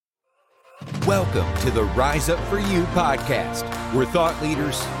Welcome to the Rise Up For You podcast, where thought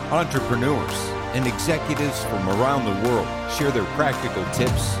leaders, entrepreneurs, and executives from around the world share their practical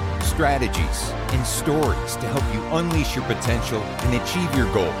tips, strategies, and stories to help you unleash your potential and achieve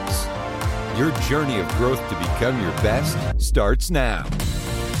your goals. Your journey of growth to become your best starts now.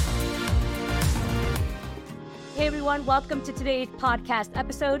 Hey everyone, welcome to today's podcast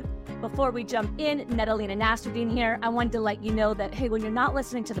episode. Before we jump in, Nedalina Nasruddin here. I wanted to let you know that, hey, when you're not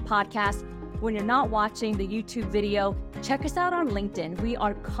listening to the podcast, when you're not watching the YouTube video, check us out on LinkedIn. We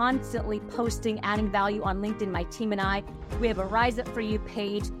are constantly posting, adding value on LinkedIn, my team and I. We have a Rise Up For You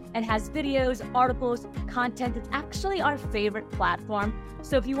page and has videos, articles, content. It's actually our favorite platform.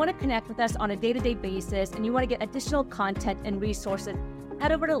 So if you want to connect with us on a day-to-day basis and you want to get additional content and resources,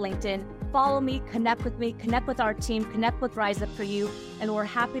 head over to LinkedIn, follow me, connect with our team, connect with Rise Up For You, and we're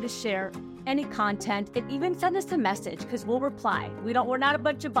happy to share any content and even send us a message because we'll reply. We're not a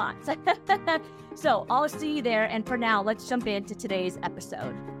bunch of bots. So I'll see you there. And for now, let's jump into today's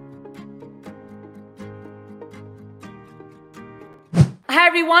episode. Hi,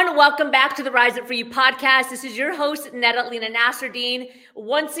 everyone. Welcome back to the Rise Up For You podcast. This is your host, Nedalina Nasruddin.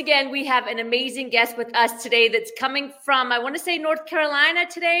 Once again, we have an amazing guest with us today that's coming from, I want to say North Carolina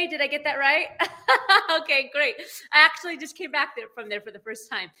today. Did I get that right? Okay, great. I actually just came back from there for the first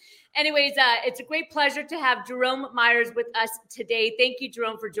time. Anyways, it's a great pleasure to have Jerome Myers with us today. Thank you,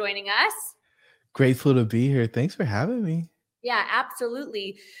 Jerome, for joining us. Grateful to be here. Thanks for having me. Yeah,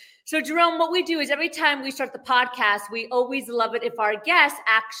 absolutely. So, Jerome, what we do is every time we start the podcast, we always love it if our guest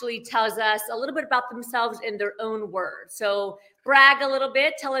actually tells us a little bit about themselves in their own words. So brag a little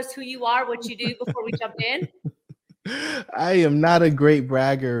bit. Tell us who you are, what you do before we jump in. I am not a great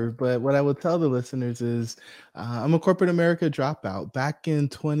bragger, but what I will tell the listeners is I'm a corporate America dropout. Back in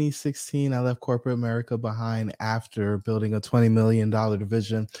 2016, I left corporate America behind after building a $20 million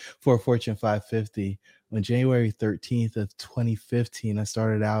division for a Fortune 550. On January 13th of 2015, I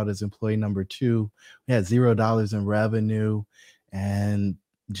started out as employee number 2. We had $0 in revenue and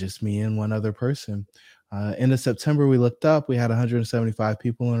just me and one other person. End of September, we looked up. We had 175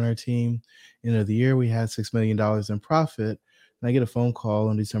 people on our team. End of the year, we had $6 million in profit. And I get a phone call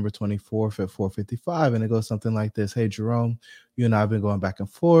on December 24th at 4:55, and it goes something like this. Hey, Jerome, you and I have been going back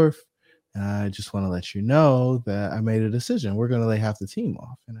and forth. And I just want to let you know that I made a decision. We're going to lay half the team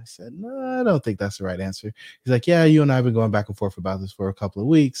off. And I said, no, I don't think that's the right answer. He's like, yeah, you and I have been going back and forth about this for a couple of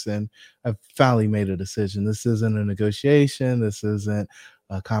weeks. And I've finally made a decision. This isn't a negotiation. This isn't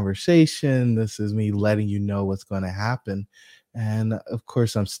a conversation. This is me letting you know what's going to happen. And of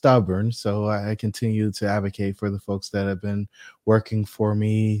course, I'm stubborn. So I continue to advocate for the folks that have been working for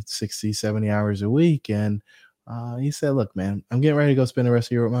me 60, 70 hours a week. And he said, look, man, I'm getting ready to go spend the rest of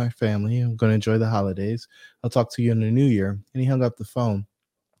the year with my family. I'm going to enjoy the holidays. I'll talk to you in the new year. And he hung up the phone.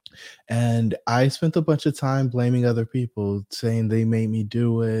 And I spent a bunch of time blaming other people, saying they made me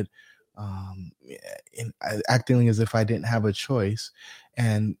do it, and acting as if I didn't have a choice.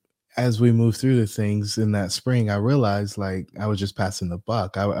 And as we moved through the things in that spring, I realized like I was just passing the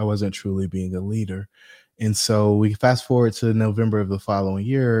buck. I wasn't truly being a leader. And so we fast forward to November of the following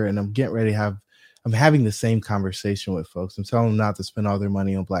year, and I'm having the same conversation with folks. I'm telling them not to spend all their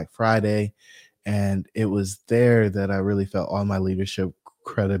money on Black Friday. And it was there that I really felt all my leadership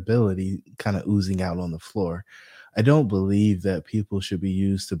credibility kind of oozing out on the floor. I don't believe that people should be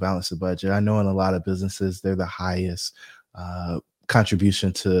used to balance the budget. I know in a lot of businesses, they're the highest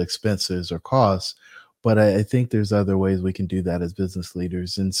contribution to expenses or costs. But I think there's other ways we can do that as business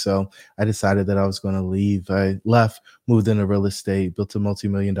leaders. And so I decided that I was going to leave. I left, moved into real estate, built a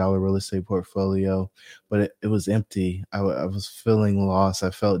multi-million-dollar real estate portfolio, but it was empty. I was feeling lost. I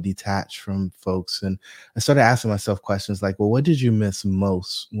felt detached from folks. And I started asking myself questions like, well, what did you miss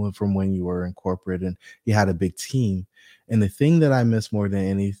most from when you were in corporate and you had a big team? And the thing that I missed more than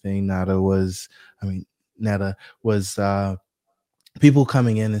anything, Nada, was people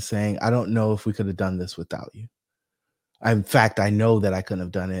coming in and saying, I don't know if we could have done this without you. In fact, I know that I couldn't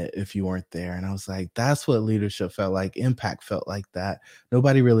have done it if you weren't there. And I was like, that's what leadership felt like. Impact felt like that.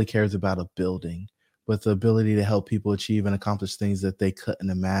 Nobody really cares about a building, but the ability to help people achieve and accomplish things that they couldn't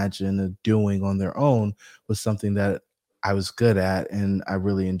imagine doing on their own was something that I was good at. And I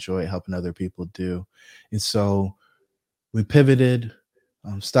really enjoyed helping other people do. And so we pivoted.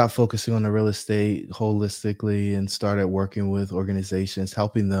 Stopped focusing on the real estate holistically and started working with organizations,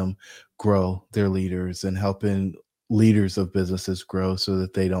 helping them grow their leaders and helping leaders of businesses grow so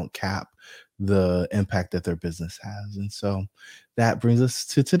that they don't cap the impact that their business has. And so that brings us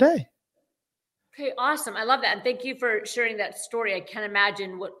to today. Okay, awesome. I love that. And thank you for sharing that story. I can't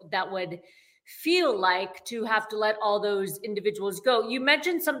imagine what that would feel like to have to let all those individuals go? You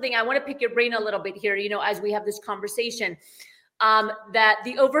mentioned something. I want to pick your brain a little bit here, as we have this conversation, that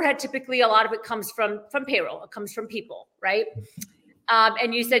the overhead, typically a lot of it comes from payroll. It comes from people, right?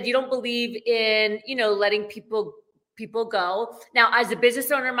 And you said you don't believe in, letting people go. Now, as a business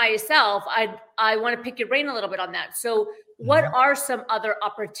owner myself, I want to pick your brain a little bit on that. So what are some other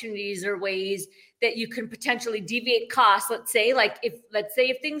opportunities or ways that you can potentially deviate costs? Let's say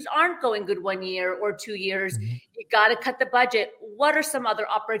if things aren't going good 1 year or 2 years, you got to cut the budget. What are some other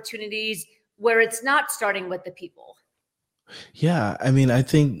opportunities where it's not starting with the people? Yeah, I mean, I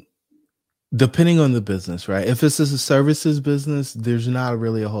think depending on the business, right? If this is a services business, there's not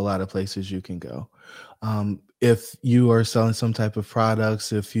really a whole lot of places you can go. If you are selling some type of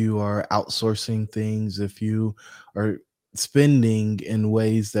products, if you are outsourcing things, if you are spending in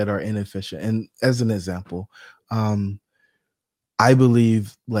ways that are inefficient. And as an example, I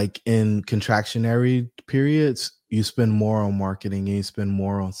believe like in contractionary periods, you spend more on marketing and you spend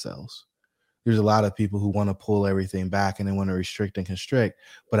more on sales. There's a lot of people who want to pull everything back and they want to restrict and constrict.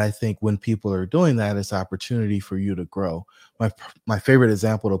 But I think when people are doing that, it's opportunity for you to grow. My favorite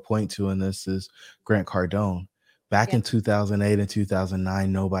example to point to in this is Grant Cardone. Back in 2008 and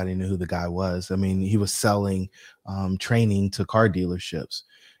 2009, nobody knew who the guy was. I mean, he was selling training to car dealerships.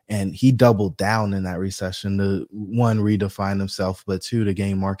 And he doubled down in that recession to, one, redefine himself, but two, to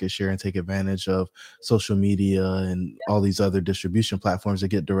gain market share and take advantage of social media and all these other distribution platforms to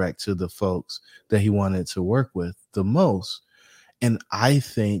get direct to the folks that he wanted to work with the most. And I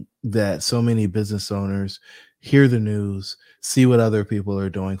think that so many business owners hear the news, see what other people are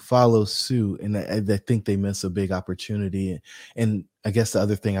doing, follow suit, and I think they miss a big opportunity. And I guess the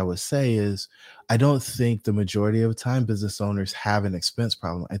other thing I would say is I don't think the majority of the time business owners have an expense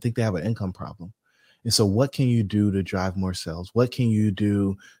problem. I think they have an income problem. And so what can you do to drive more sales? What can you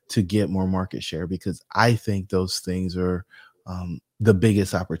do to get more market share? Because I think those things are the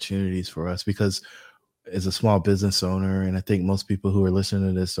biggest opportunities for us, because as a small business owner, and I think most people who are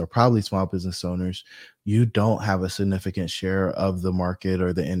listening to this are probably small business owners, you don't have a significant share of the market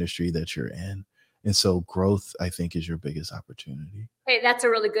or the industry that you're in. And so growth, I think, is your biggest opportunity. Hey, that's a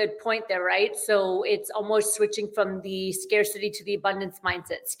really good point there, right? So it's almost switching from the scarcity to the abundance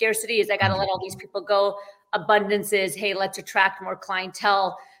mindset. Scarcity is I got to let all these people go. Abundance is, hey, let's attract more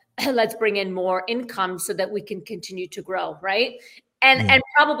clientele. Let's bring in more income so that we can continue to grow, right? And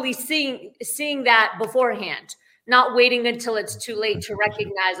probably seeing that beforehand, not waiting until it's too late to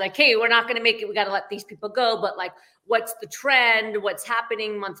recognize like, hey, we're not going to make it. We got to let these people go. But like, what's the trend? What's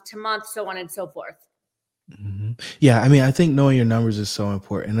happening month to month, so on and so forth. Yeah, I mean, I think knowing your numbers is so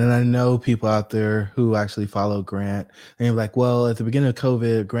important. And I know people out there who actually follow Grant, and you're like, well, at the beginning of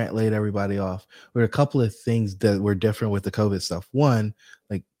COVID, Grant laid everybody off. There were a couple of things that were different with the COVID stuff. One,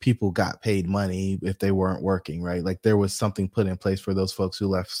 like people got paid money if they weren't working, right? Like there was something put in place for those folks who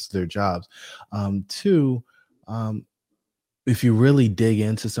left their jobs. Two, if you really dig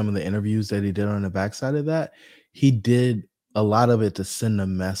into some of the interviews that he did on the backside of that, he did a lot of it to send a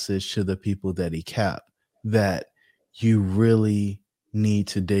message to the people that he kept that you really need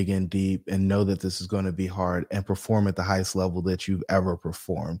to dig in deep and know that this is going to be hard and perform at the highest level that you've ever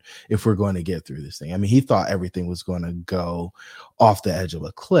performed if we're going to get through this thing. I mean, he thought everything was going to go off the edge of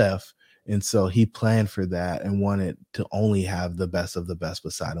a cliff. And so he planned for that and wanted to only have the best of the best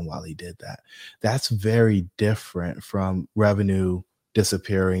beside him while he did that. That's very different from revenue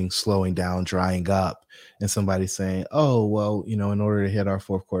disappearing, slowing down, drying up, and somebody saying, oh, well, in order to hit our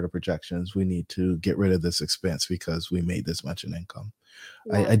fourth quarter projections, we need to get rid of this expense because we made this much in income.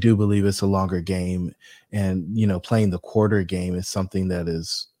 Yeah. I do believe it's a longer game, and, playing the quarter game is something that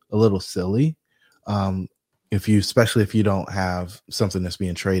is a little silly. Especially if you don't have something that's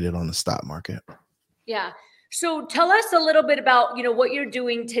being traded on the stock market. Yeah. So tell us a little bit about, what you're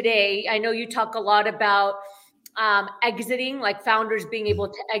doing today. I know you talk a lot about exiting, like founders being able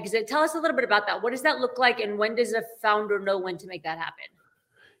to exit. Tell us a little bit about that. What does that look like? And when does a founder know when to make that happen?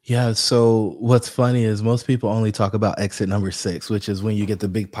 Yeah. So what's funny is most people only talk about exit number 6, which is when you get the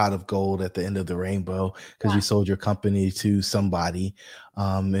big pot of gold at the end of the rainbow because you sold your company to somebody.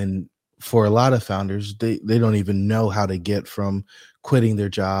 And for a lot of founders, they don't even know how to get from quitting their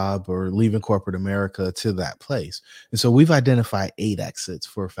job or leaving corporate America to that place. And so we've identified 8 exits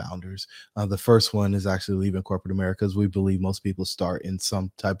for founders. The first one is actually leaving corporate America, as we believe most people start in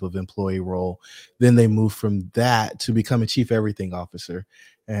some type of employee role. Then they move from that to become a chief everything officer.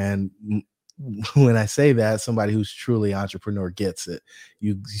 And when I say that, somebody who's truly entrepreneur gets it.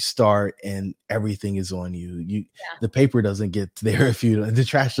 You start and everything is on you. The paper doesn't get there the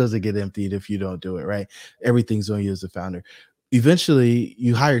trash doesn't get emptied if you don't do it right. Everything's on you as a founder. eventually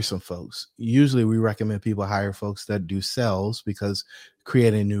you hire some folks. Usually we recommend people hire folks that do sales, because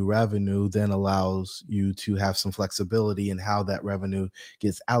creating new revenue then allows you to have some flexibility in how that revenue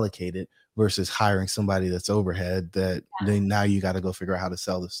gets allocated, versus hiring somebody that's overhead that then now you got to go figure out how to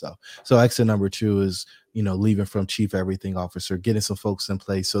sell this stuff. So exit number 2 is, leaving from chief everything officer, getting some folks in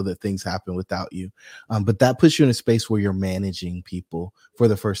place so that things happen without you. But that puts you in a space where you're managing people for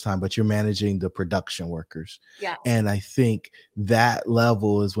the first time, but you're managing the production workers. Yeah. And I think that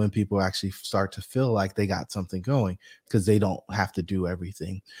level is when people actually start to feel like they got something going, because they don't have to do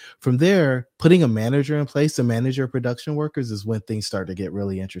everything. From there, putting a manager in place to manage your production workers is when things start to get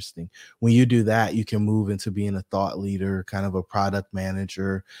really interesting. When you do that, you can move into being a thought leader, kind of a product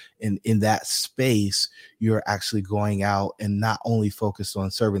manager. And in that space, you're actually going out and not only focused on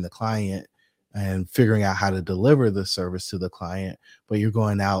serving the client and figuring out how to deliver the service to the client, but you're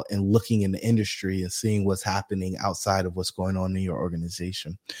going out and looking in the industry and seeing what's happening outside of what's going on in your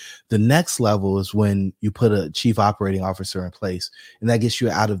organization. The next level is when you put a chief operating officer in place, and that gets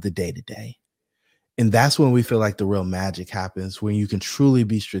you out of the day-to-day. And that's when we feel like the real magic happens, when you can truly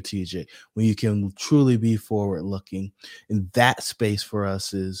be strategic, when you can truly be forward looking. And that space for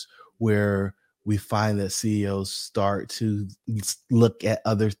us is where we find that CEOs start to look at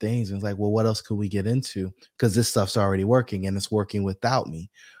other things and it's like, well, what else could we get into? Because this stuff's already working and it's working without me.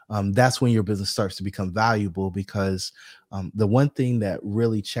 That's when your business starts to become valuable, because the one thing that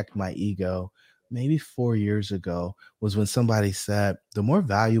really checked my ego maybe 4 years ago was when somebody said, the more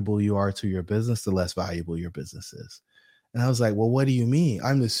valuable you are to your business, the less valuable your business is. And I was like, well, what do you mean?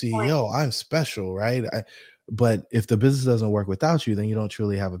 I'm the CEO. I'm special, right? But if the business doesn't work without you, then you don't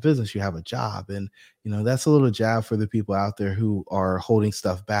truly have a business. You have a job. And, that's a little jab for the people out there who are holding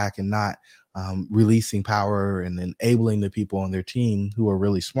stuff back and not releasing power and enabling the people on their team who are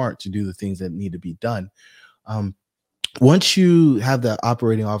really smart to do the things that need to be done. Once you have that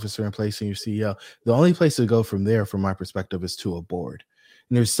operating officer in place and your CEO, the only place to go from there, from my perspective, is to a board.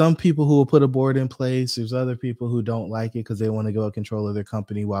 And there's some people who will put a board in place. There's other people who don't like it because they want to go in control of their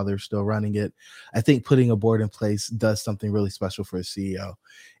company while they're still running it. I think putting a board in place does something really special for a CEO.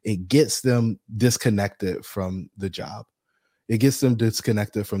 It gets them disconnected from the job. It gets them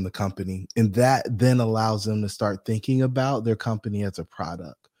disconnected from the company. And that then allows them to start thinking about their company as a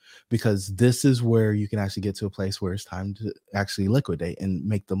product, because this is where you can actually get to a place where it's time to actually liquidate and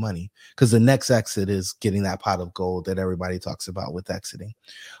make the money. Because the next exit is getting that pot of gold that everybody talks about with exiting.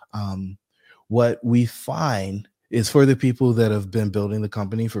 What we find is, for the people that have been building the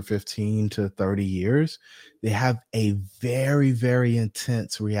company for 15 to 30 years, they have a very, very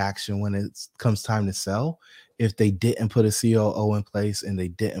intense reaction when it comes time to sell if they didn't put a COO in place and they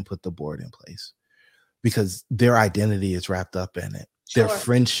didn't put the board in place, because their identity is wrapped up in it. Their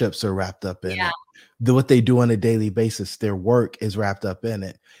friendships are wrapped up in it. What they do on a daily basis, their work is wrapped up in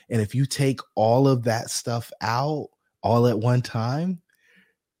it. And if you take all of that stuff out all at one time,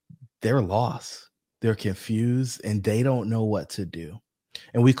 they're lost. They're confused and they don't know what to do.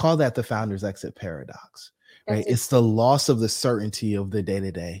 And we call that the founder's exit paradox, right? It's the loss of the certainty of the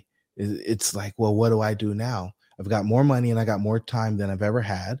day-to-day. It's like, well, what do I do now? I've got more money and I got more time than I've ever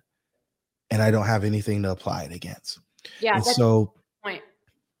had, and I don't have anything to apply it against. Yeah. And so point.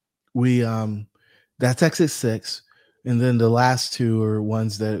 We that's exit 6, and then the last 2 are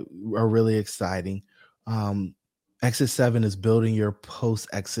ones that are really exciting. Exit 7 is building your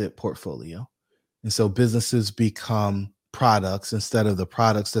post-exit portfolio, and so businesses become products instead of the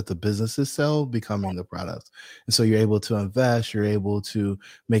products that the businesses sell becoming the products. And so you're able to invest, you're able to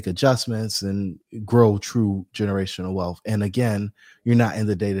make adjustments and grow true generational wealth. And again, you're not in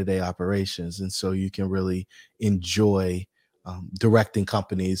the day-to-day operations, and so you can really enjoy directing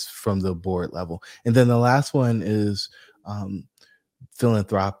companies from the board level. And then the last one is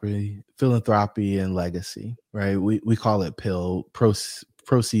philanthropy and legacy, right? We call it PIL,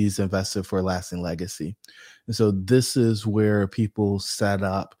 proceeds invested for a lasting legacy. And so this is where people set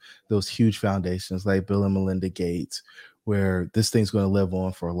up those huge foundations like Bill and Melinda Gates, where this thing's going to live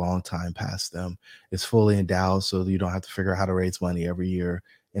on for a long time past them. It's fully endowed so you don't have to figure out how to raise money every year.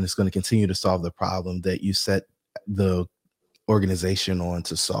 And it's going to continue to solve the problem that you set the organization on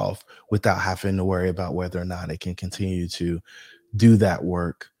to solve, without having to worry about whether or not it can continue to do that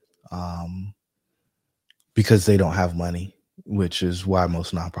work, because they don't have money, which is why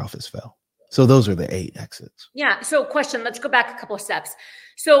most nonprofits fail. So those are the 8 exits. Yeah. So question, let's go back a couple of steps.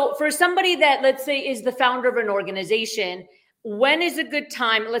 So for somebody that, let's say, is the founder of an organization, when is a good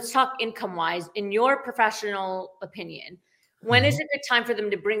time? Let's talk income wise, in your professional opinion. When is a good time for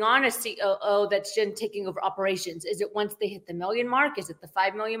them to bring on a COO that's just taking over operations? Is it once they hit the $1 million mark? Is it the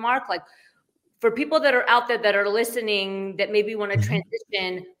 $5 million mark? Like, For people that are out there that are listening, that maybe want to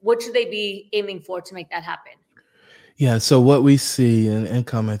transition, what should they be aiming for to make that happen? Yeah, so what we see in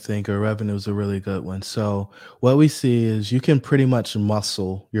income, I think, or revenue is a really good one. So what we see is you can pretty much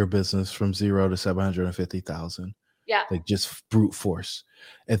muscle your business from 0 to 750,000, Yeah. like just brute force.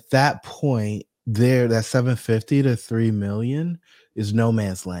 At that point, there that 750 to 3 million is no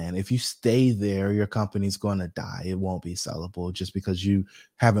man's land. If you stay there, your company's going to die. It won't be sellable just because you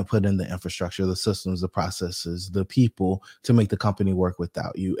haven't put in the infrastructure, the systems, the processes, the people to make the company work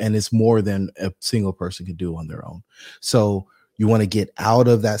without you. And it's more than a single person can do on their own. So you want to get out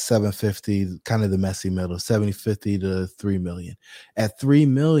of that 750, kind of the messy middle, 750 to 3 million. At 3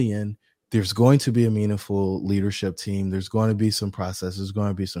 million, there's going to be a meaningful leadership team. There's going to be some process. There's going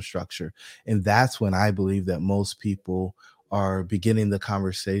to be some structure. And that's when I believe that most people are beginning the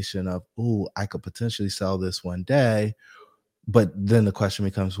conversation of, oh, I could potentially sell this one day. But then the question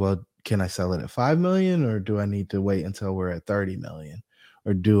becomes, well, can I sell it at 5 million, or do I need to wait until we're at 30 million?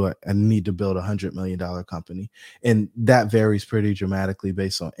 Or do I need to build $100 million company? And that varies pretty dramatically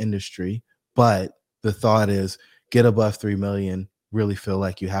based on industry. But the thought is get above 3 million, really feel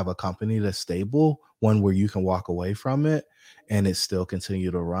like you have a company that's stable, one where you can walk away from it and it still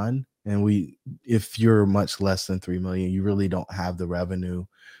continue to run. And if you're much less than 3 million, you really don't have the revenue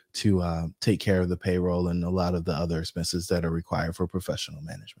to take care of the payroll and a lot of the other expenses that are required for professional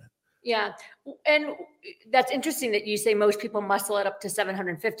management. Yeah. And that's interesting that you say most people muscle it up to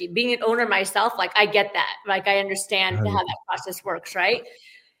 750. Being an owner myself, like I get that. Like I understand how that process works, right?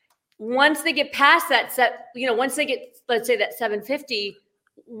 Once they get past that once they get, let's say that 750,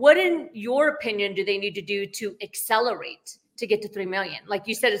 what in your opinion do they need to do to accelerate to get to 3 million? Like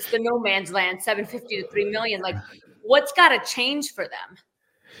you said, it's the no man's land, 750 to 3 million. Like what's got to change for them?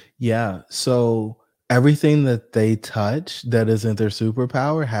 Yeah. So everything that they touch that isn't their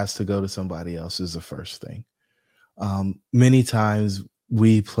superpower has to go to somebody else is the first thing. Many times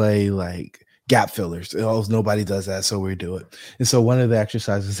we play like gap fillers. Oh, nobody does that, so we do it. And so one of the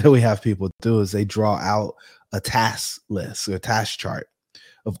exercises that we have people do is they draw out a task list or a task chart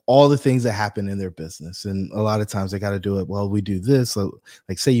of all the things that happen in their business. And a lot of times they got to do it. Well, we do this. So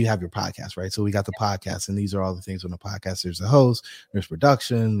like say you have your podcast, right? So we got the podcast and these are all the things on the podcast. There's a host, there's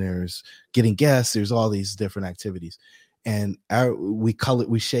production, there's getting guests, there's all these different activities. And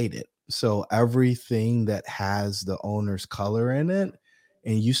we shade it. So everything that has the owner's color in it,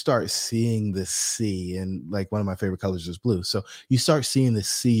 and you start seeing the sea, and like one of my favorite colors is blue. So you start seeing the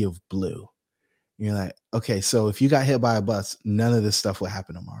sea of blue. You're like, okay, so if you got hit by a bus, none of this stuff will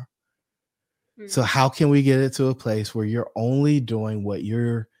happen tomorrow. So how can we get it to a place where you're only doing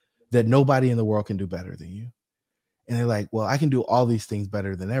that nobody in the world can do better than you? And they're like, well, I can do all these things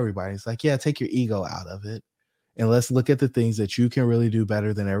better than everybody. It's like, yeah, take your ego out of it. And let's look at the things that you can really do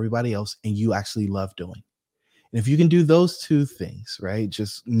better than everybody else and you actually love doing. And if you can do those two things, right,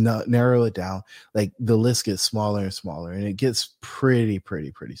 just narrow it down, like the list gets smaller and smaller and it gets pretty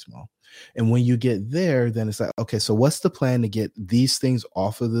small. And when you get there, then it's like, okay, so what's the plan to get these things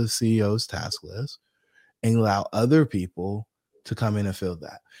off of the CEO's task list and allow other people to come in and fill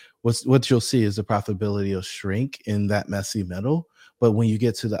that? What you'll see is the profitability will shrink in that messy middle. But when you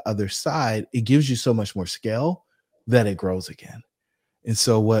get to the other side, it gives you so much more scale that it grows again. And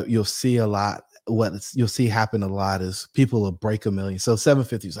so what you'll see happen a lot is people will break $1 million. So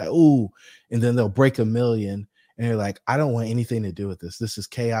 750 is like, ooh, and then they'll break $1 million. And they're like, I don't want anything to do with this. This is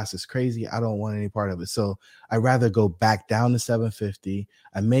chaos. It's crazy. I don't want any part of it. So I'd rather go back down to 750.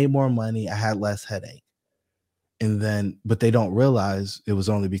 I made more money. I had less headache. But they don't realize it was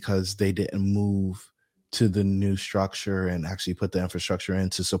only because they didn't move to the new structure and actually put the infrastructure in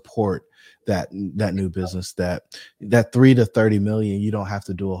to support that new business. That 3 to 30 million, you don't have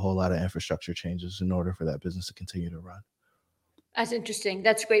to do a whole lot of infrastructure changes in order for that business to continue to run. That's interesting.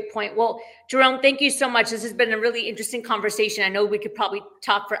 That's a great point. Well, Jerome, thank you so much. This has been a really interesting conversation. I know we could probably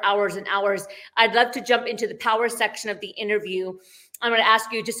talk for hours and hours. I'd love to jump into the power section of the interview. I'm going to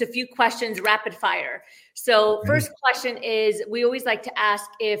ask you just a few questions, rapid fire. So first question is, we always like to ask,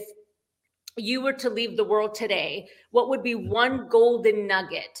 if you were to leave the world today, what would be one golden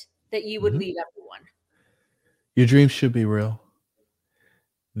nugget that you would leave everyone? Your dreams should be real.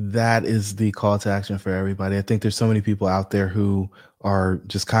 That is the call to action for everybody. I think there's so many people out there who are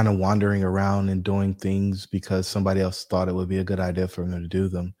just kind of wandering around and doing things because somebody else thought it would be a good idea for them to do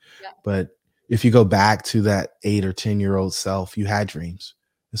them. Yeah. But if you go back to that 8 or 10-year-old self, you had dreams.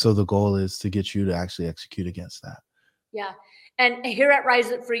 And so the goal is to get you to actually execute against that. Yeah. And here at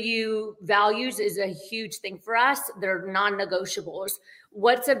Rise Up For You, values is a huge thing for us. They're non-negotiables.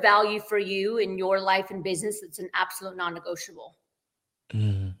 What's a value for you in your life and business that's an absolute non-negotiable?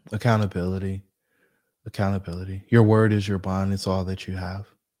 Accountability. Accountability. Your word is your bond. It's all that you have.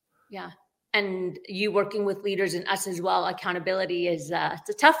 Yeah. And you working with leaders and us as well, accountability is it's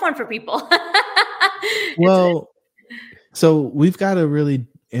a tough one for people. Well, so we've got a really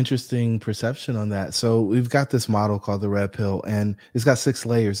interesting perception on that. So we've got this model called the red pill, and it's got 6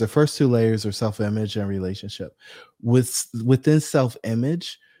 layers. The first 2 layers are self-image and relationship. Within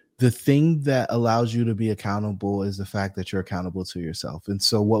self-image, the thing that allows you to be accountable is the fact that you're accountable to yourself. And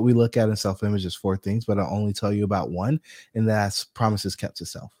so what we look at in self-image is 4 things, but I'll only tell you about one, and that's promises kept to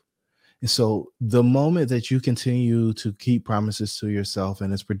self. And so the moment that you continue to keep promises to yourself,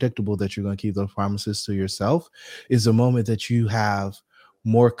 and it's predictable that you're going to keep those promises to yourself, is the moment that you have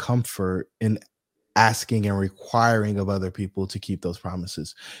more comfort in asking and requiring of other people to keep those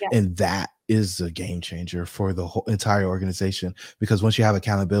promises. Yeah. And that is a game changer for the whole entire organization, because once you have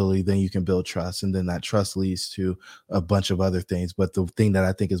accountability, then you can build trust, and then that trust leads to a bunch of other things. But the thing that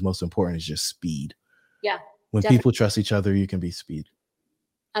I think is most important is just speed. Yeah. When definitely. people trust each other, you can be speed.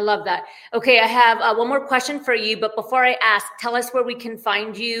 I love that. Okay, I have one more question for you, but before I ask, tell us where we can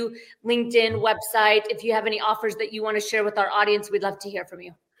find you, LinkedIn, website. If you have any offers that you want to share with our audience, we'd love to hear from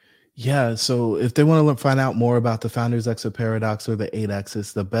you. Yeah, so if they want to find out more about the Founders Exit Paradox or the 8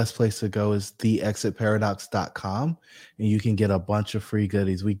 Exits, the best place to go is theexitparadox.com, and you can get a bunch of free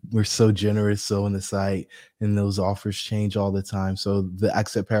goodies. We're so generous so on the site, and those offers change all the time. So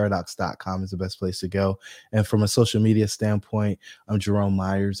theexitparadox.com is the best place to go. And from a social media standpoint, I'm Jerome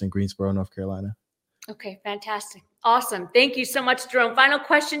Myers in Greensboro, North Carolina. Okay, fantastic. Awesome. Thank you so much, Jerome. Final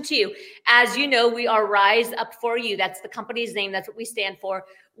question to you. As you know, we are Rise Up For You. That's the company's name. That's what we stand for.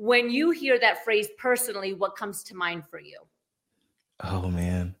 When you hear that phrase personally, what comes to mind for you? Oh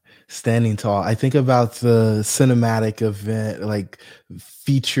man, standing tall. I think about the cinematic event, like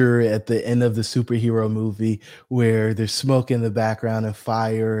feature at the end of the superhero movie where there's smoke in the background and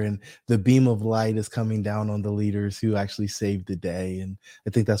fire, and the beam of light is coming down on the leaders who actually saved the day. And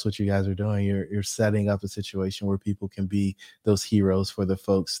I think that's what you guys are doing. You're setting up a situation where people can be those heroes for the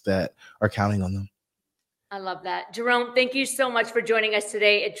folks that are counting on them. I love that. Jerome, thank you so much for joining us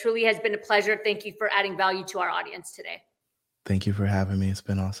today. It truly has been a pleasure. Thank you for adding value to our audience today. Thank you for having me. It's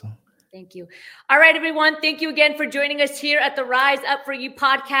been awesome. Thank you. All right, everyone. Thank you again for joining us here at the Rise Up For You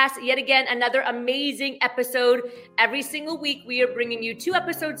podcast. Yet again, another amazing episode. Every single week, we are bringing you 2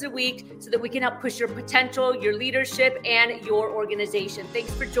 episodes a week so that we can help push your potential, your leadership, and your organization.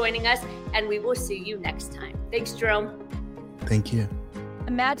 Thanks for joining us, and we will see you next time. Thanks, Jerome. Thank you.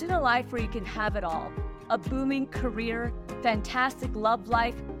 Imagine a life where you can have it all. A booming career, fantastic love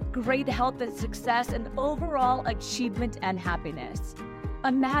life, great health and success, and overall achievement and happiness.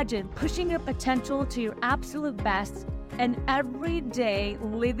 Imagine pushing your potential to your absolute best and every day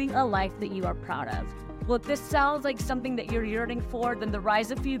living a life that you are proud of. Well, if this sounds like something that you're yearning for, then the Rise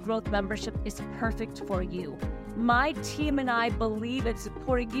Up For You Growth membership is perfect for you. My team and I believe in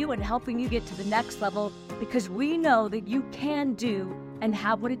supporting you and helping you get to the next level because we know that you can do and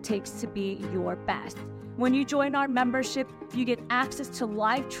have what it takes to be your best. When you join our membership, you get access to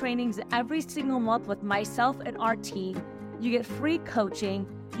live trainings every single month with myself and our team. You get free coaching.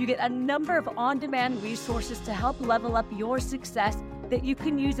 You get a number of on-demand resources to help level up your success that you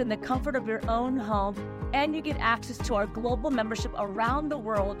can use in the comfort of your own home. And you get access to our global membership around the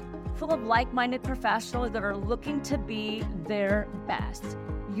world full of like-minded professionals that are looking to be their best.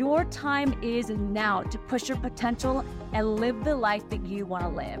 Your time is now to push your potential and live the life that you want to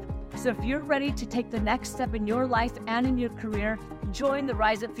live. So if you're ready to take the next step in your life and in your career, join the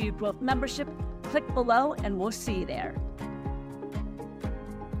Rise Up For You Growth membership. Click below and we'll see you there.